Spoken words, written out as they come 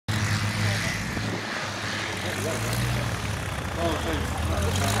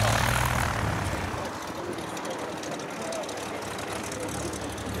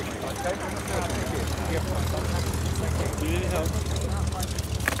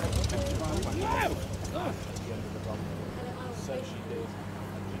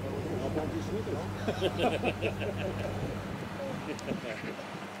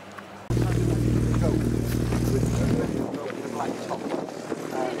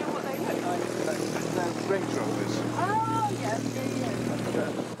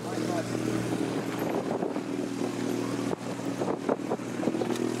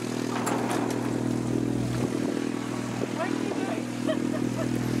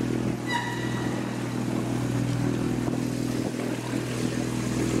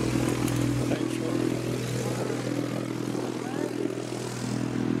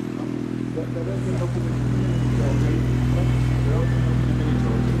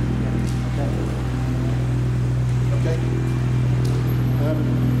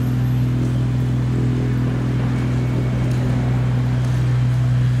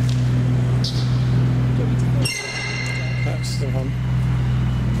That's the one.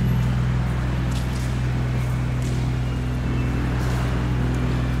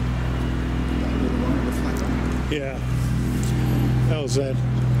 Yeah, LZ.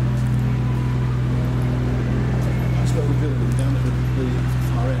 That's what we're building down at the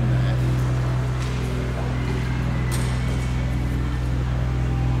far end there.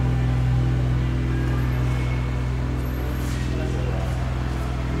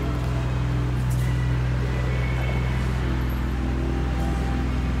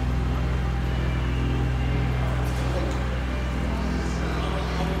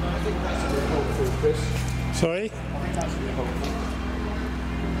 Sorry?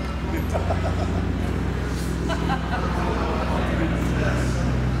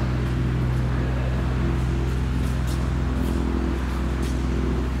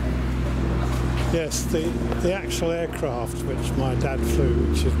 Yes, the actual aircraft which my dad flew,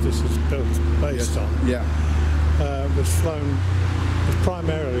 which this is built based on, was flown was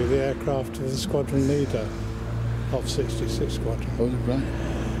primarily the aircraft of the squadron leader of 66 Squadron. Oh, right.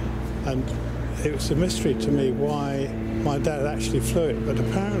 And it was a mystery to me why my dad actually flew it, but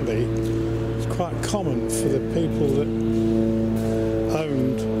apparently it's quite common for the people that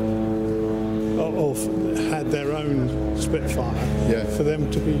owned or had their own Spitfire for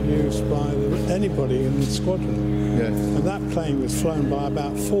them to be used by anybody in the squadron. Yeah. And that plane was flown by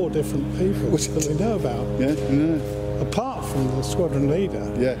about 4 different people that we know about. Yeah, no. Apart from the squadron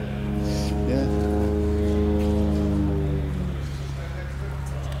leader. Yeah. Yeah.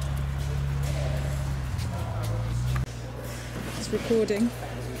 Recording.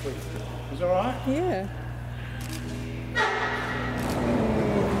 Is that all right? Yeah.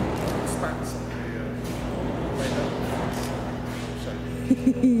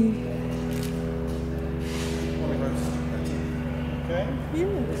 Okay.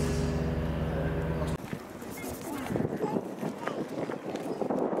 Yes.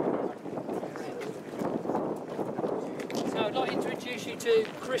 So I'd like to introduce you to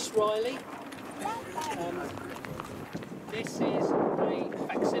Chris Riley. This is a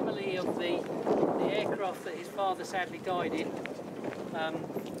facsimile of the aircraft that his father sadly died in, and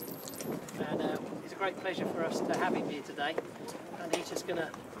it's a great pleasure for us to have him here today, and he's just going to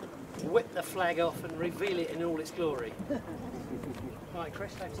whip the flag off and reveal it in all its glory. Right,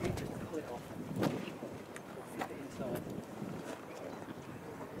 Chris, over to you, just pull it off. Flip it inside.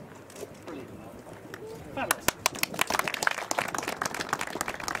 Brilliant. Fabulous.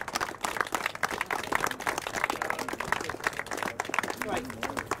 Great.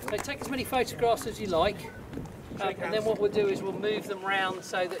 So take as many photographs as you like, and then what we'll do is we'll move them round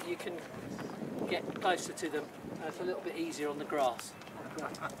so that you can get closer to them. It's a little bit easier on the grass.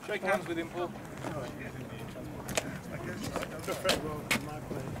 Shake hands with him, Paul. I'll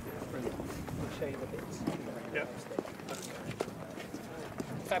show you the bits. Yep.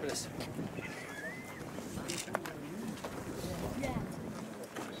 Fabulous.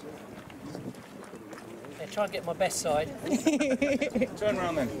 Yeah, try and get my best side. Turn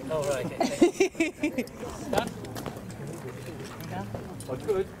around then. Oh, right, okay. Done? Done? I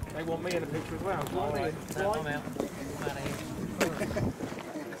could. They want me in a picture as well. All right. No, I'm out. I'm out of here.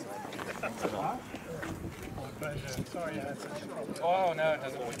 Pleasure. Sorry, I had such a problem. Oh no, it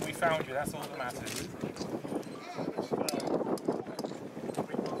doesn't. We found you. That's all that matters.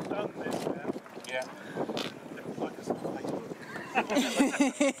 We've done this now. Yeah. Like a surprise. Mind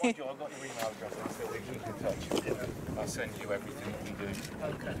you, I've got your email address, so we keep in touch. I'll send you everything that we do.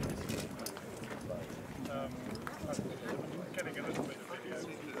 Okay. I'm getting a little bit of video.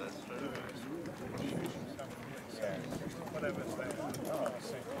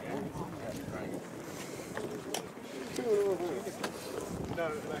 No,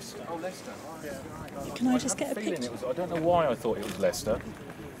 Leicester. Oh, Leicester. Can I just get a picture? I don't know why I thought it was Leicester.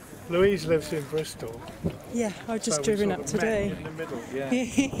 Louise lives in Bristol. Yeah, I've just so we driven sort up of today. met in the middle. Yeah.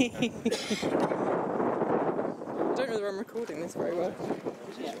 I don't know whether I'm recording this very well.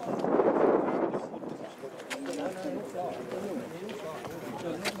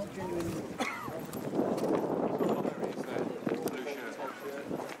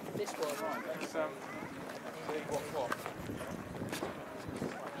 This one, right.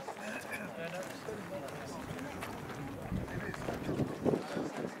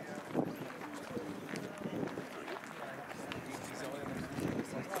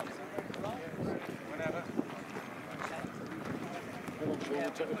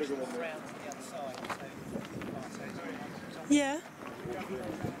 Yeah.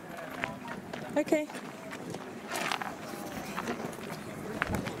 Okay.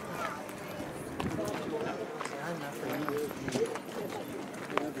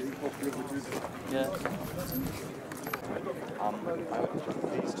 Yeah.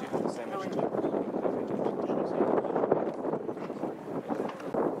 These two have the same image.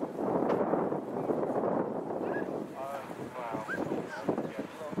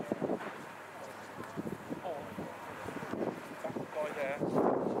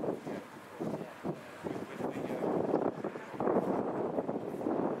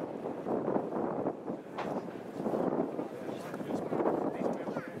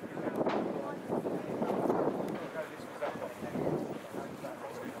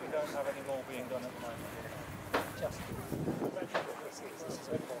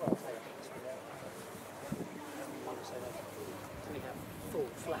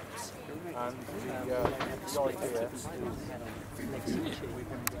 And the idea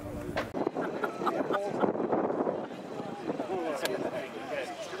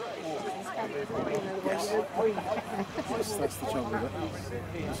That's the trouble with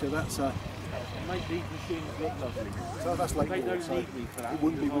it. So that's make these machines look lovely. so that's like They don't so need me for that. it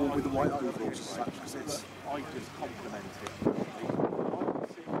wouldn't be worn with the white overalls as such, because it's I just compliment it. I can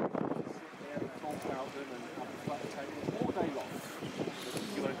sit there and talk about them and have a flat table all day long.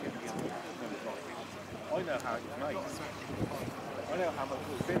 You won't get me on it. I know how it's made. I know how much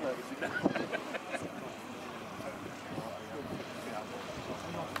filler is in there.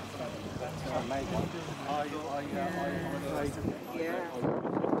 I made one.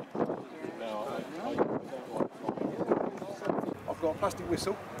 I've got a plastic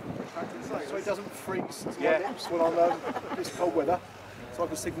whistle, so it doesn't freeze to my lips when I'm this cold weather, so I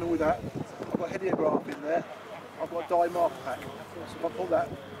can signal with that. I've got a heliograph in there. I've got a dye marker pack, so if I pull that,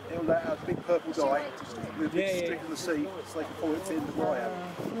 it'll let out a big purple dye with a big streak of the sea, so they can follow it to the end of where I am.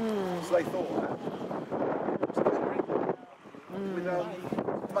 So they thought of that. With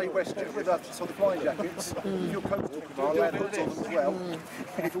May West with so the flying jackets, if your coat's talking about, they had hoods on them as well.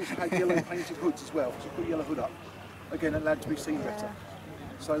 And it also had yellow painted hoods as well, so you put a yellow hood up. Again, it allowed to be seen better.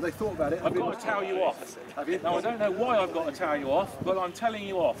 So they thought about it. I've got to tell you off. Have you? Now I don't know why I've got to tell you off, but I'm telling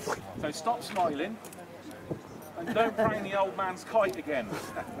you off. So stop smiling and don't bring the old man's kite again.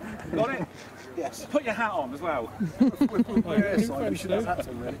 Got it? Yes. Put your hat on as well. We should have hats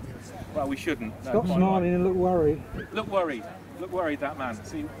on really. Well, we shouldn't. No, Stop smiling and look worried. Look worried. Look worried, that man.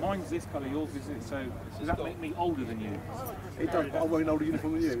 See, mine's this colour, yours is this. So does that make me older than you? It does, but I'm wearing an older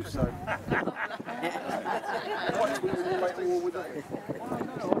uniform than you, so.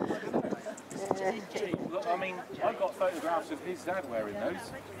 Look, I mean, I got photographs of his dad wearing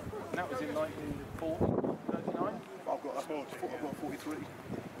those, and that was in 1940, 39. I've got 43.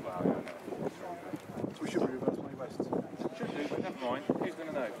 Wow, yeah, no. So we should be reverse May West. Should do, but never mind. Who's going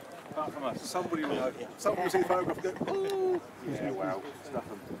to know? Apart from us. Somebody will know. Somebody will see the photograph and go, oh! Yeah, wow. Stuff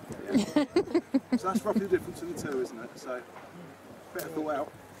them. So that's roughly the difference in the two, isn't it? So, better thought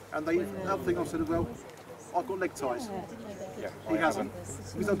out. And the other thing I said as well, I've got leg ties. Yeah, He hasn't.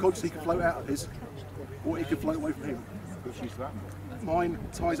 He's unconscious, he can float out of his, or he can float away from him. Who's used to that? Mine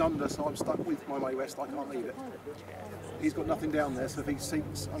ties under, so I'm stuck with my May West, I can't leave it. He's got nothing down there, so if he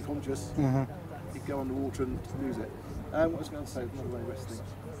sinks unconscious, he'd go underwater and lose it. What was I going to say? Another May West thing.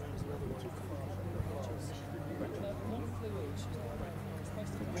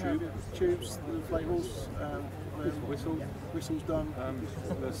 Tubes, the inflatables, whistles done,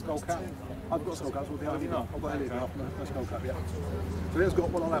 The skull cap. I've got skull caps, well, Have you not? I've got a heliograph, no skull cap yet. So he's got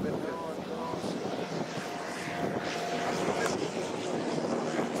one, I'll have it.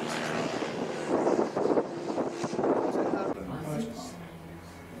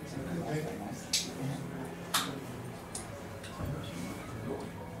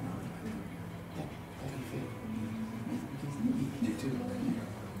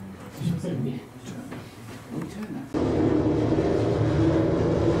 Absolutely.